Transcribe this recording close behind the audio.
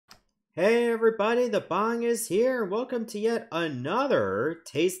Hey everybody, the Bong is here, and welcome to yet another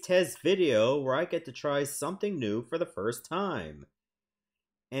taste test video where I get to try something new for the first time.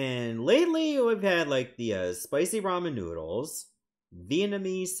 And lately we've had like the spicy ramen noodles,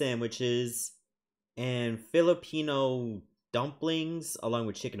 Vietnamese sandwiches, and Filipino dumplings along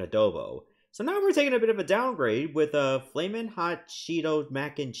with chicken adobo. So now we're taking a bit of a downgrade with a Flamin' Hot Cheetos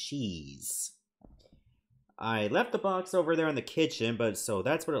mac and cheese. I left the box over there in the kitchen, but so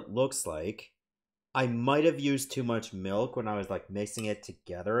that's what it looks like. I might have used too much milk when I was like mixing it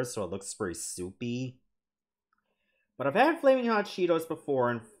together, so it looks very soupy. But I've had Flaming Hot Cheetos before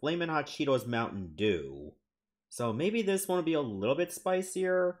and Flaming Hot Cheetos Mountain Dew. So maybe this one will be a little bit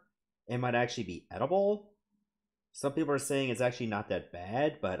spicier. It might actually be edible. Some people are saying it's actually not that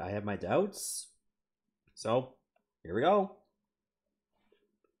bad, but I have my doubts. So, here we go.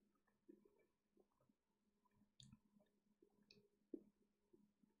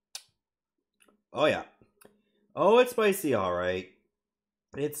 Oh yeah. Oh, it's spicy, alright.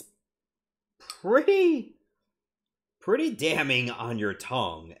 It's pretty damning on your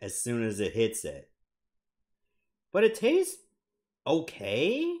tongue as soon as it hits it. But it tastes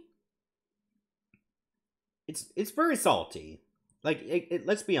okay. It's very salty. Like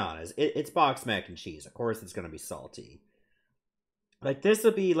let's be honest, it's boxed mac and cheese. Of course, it's gonna be salty. Like this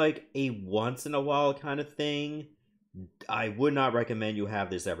would be like a once in a while kind of thing. I would not recommend you have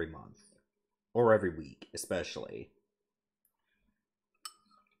this every month or every week, especially.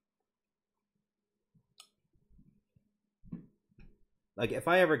 Like, if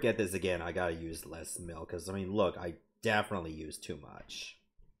I ever get this again, I gotta use less milk. Because, I mean, look, I definitely used too much.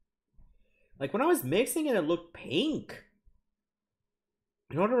 Like, when I was mixing it, it looked pink.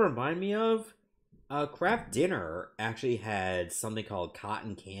 You know what it reminded me of? Kraft Dinner actually had something called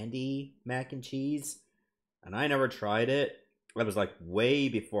cotton candy mac and cheese. And I never tried it. That was, like, way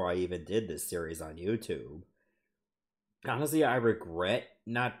before I even did this series on YouTube. Honestly, I regret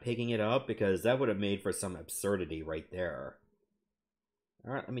not picking it up because that would have made for some absurdity right there.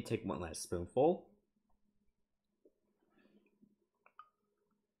 Alright, let me take one last spoonful.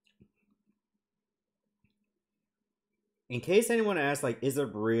 In case anyone asks, like, is it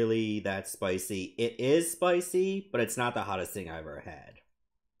really that spicy? It is spicy, but it's not the hottest thing I've ever had.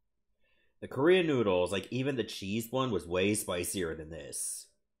 The Korean noodles, like, even the cheese one was way spicier than this.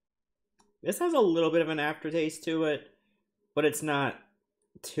 This has a little bit of an aftertaste to it, but it's not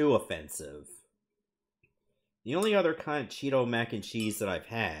too offensive. The only other kind of Cheeto mac and cheese that I've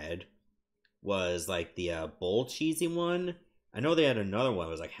had was like the bowl cheesy one. I know they had another one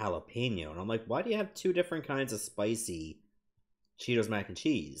that was like jalapeno, and I'm like, why do you have two different kinds of spicy Cheetos mac and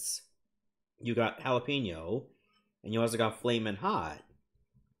cheese? You got jalapeno, and you also got flamin' hot.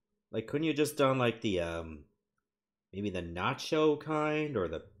 Like, couldn't you just done like the maybe the nacho kind or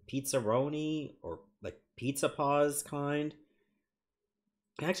the pizzaroni or like pizza paws kind?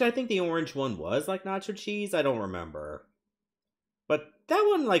 Actually, I think the orange one was like nacho cheese. I don't remember. But that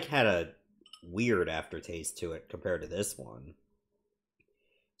one like had a weird aftertaste to it compared to this one.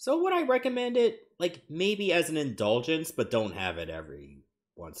 So would I recommend it? Like maybe as an indulgence, but don't have it every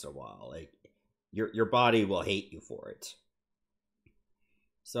once in a while. Like your body will hate you for it.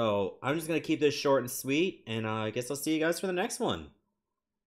 So I'm just gonna keep this short and sweet, and I guess I'll see you guys for the next one.